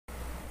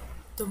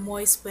The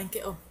moist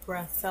blanket of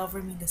breath fell over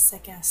me the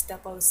second I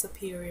stepped out of the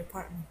superior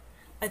apartment.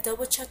 I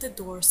double-checked the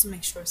doors to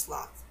make sure it's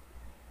locked.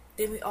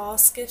 Then we all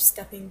skipped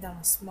stepping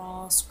down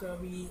small,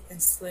 scrubby,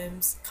 and slim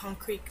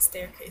concrete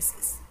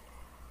staircases.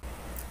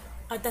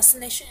 Our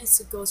destination is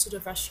to go to the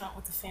restaurant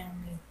with the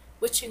family,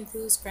 which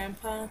includes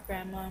grandpa,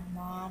 grandma,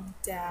 mom,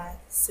 dad,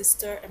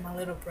 sister, and my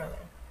little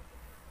brother.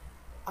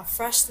 Our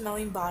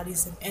fresh-smelling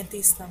bodies and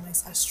empty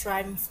stomachs are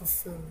striving for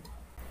food.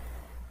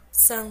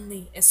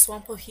 Suddenly, a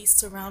swamp of heat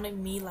surrounded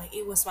me like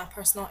it was my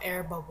personal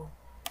air bubble.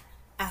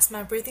 As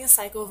my breathing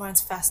cycle runs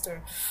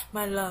faster,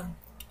 my lungs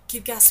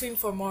keep gasping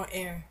for more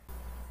air.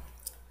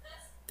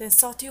 Then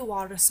salty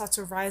water starts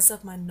to rise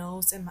up my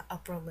nose and my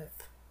upper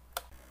lip.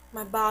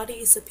 My body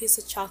is a piece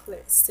of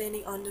chocolate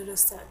standing under the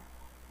sun.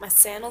 My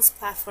sandals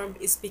platform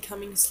is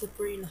becoming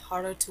slippery and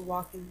harder to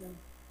walk in them.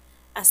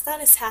 As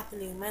that is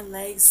happening, my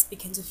legs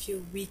begin to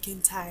feel weak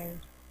and tired.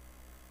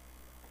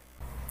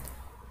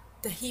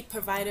 The heat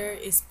provider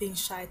is being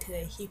shy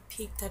today. He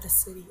peeked at the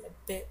city a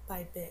bit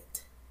by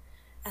bit.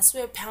 As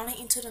we are pounding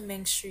into the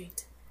main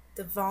street,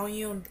 the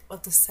volume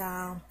of the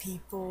sound,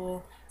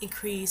 people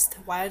increased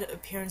while the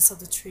appearance of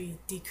the tree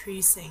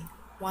decreasing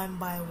one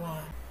by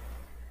one.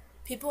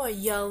 People are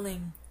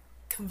yelling,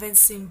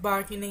 convincing,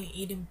 bargaining,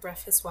 eating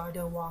breakfast while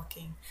they're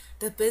walking.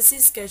 The busy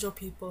scheduled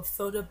people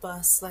fill the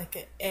bus like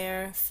an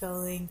air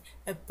filling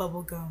a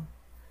bubble gum.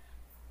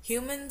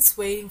 Humans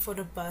waiting for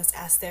the bus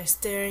as they're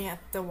staring at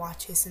their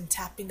watches and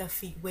tapping their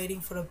feet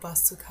waiting for the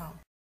bus to come.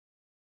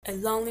 A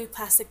lonely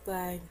plastic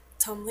bag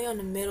tumbling on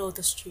the middle of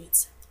the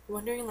streets,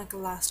 wandering like a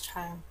lost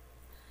child.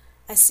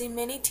 I see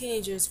many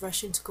teenagers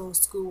rushing to go to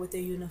school with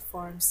their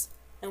uniforms,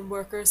 and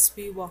workers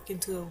speed walk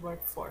into the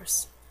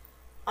workforce.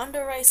 On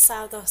the right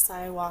side of the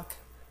sidewalk,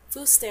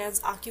 food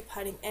stands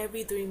occupying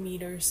every 3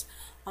 meters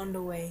on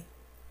the way.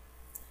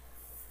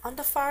 On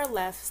the far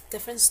left,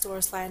 different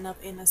stores line up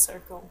in a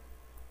circle.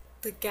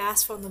 The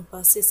gas from the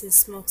buses and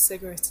smoked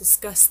cigarettes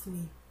disgust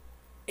me.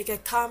 It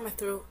got caught in my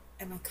throat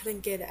and I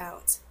couldn't get it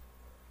out.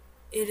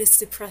 It is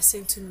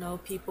depressing to know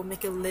people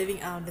make a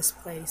living out of this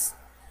place.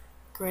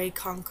 Gray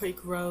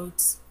concrete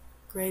roads,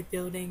 gray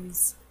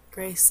buildings,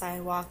 gray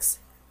sidewalks.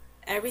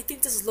 Everything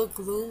just looked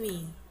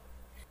gloomy.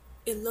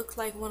 It looked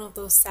like one of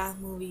those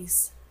sad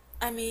movies.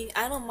 I mean,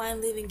 I don't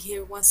mind living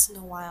here once in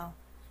a while,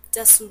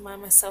 just to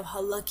remind myself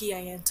how lucky I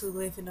am to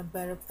live in a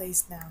better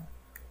place now.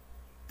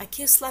 I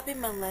keep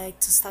slapping my leg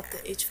to stop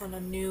the itch from the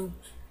new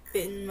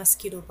bitten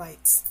mosquito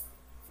bites.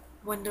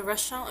 When the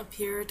restaurant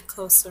appeared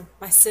closer,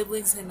 my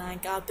siblings and I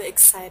got a bit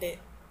excited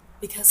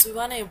because we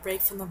wanted a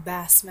break from the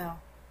bad smell.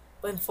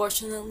 But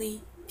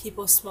unfortunately,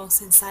 people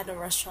smoked inside the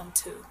restaurant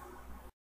too.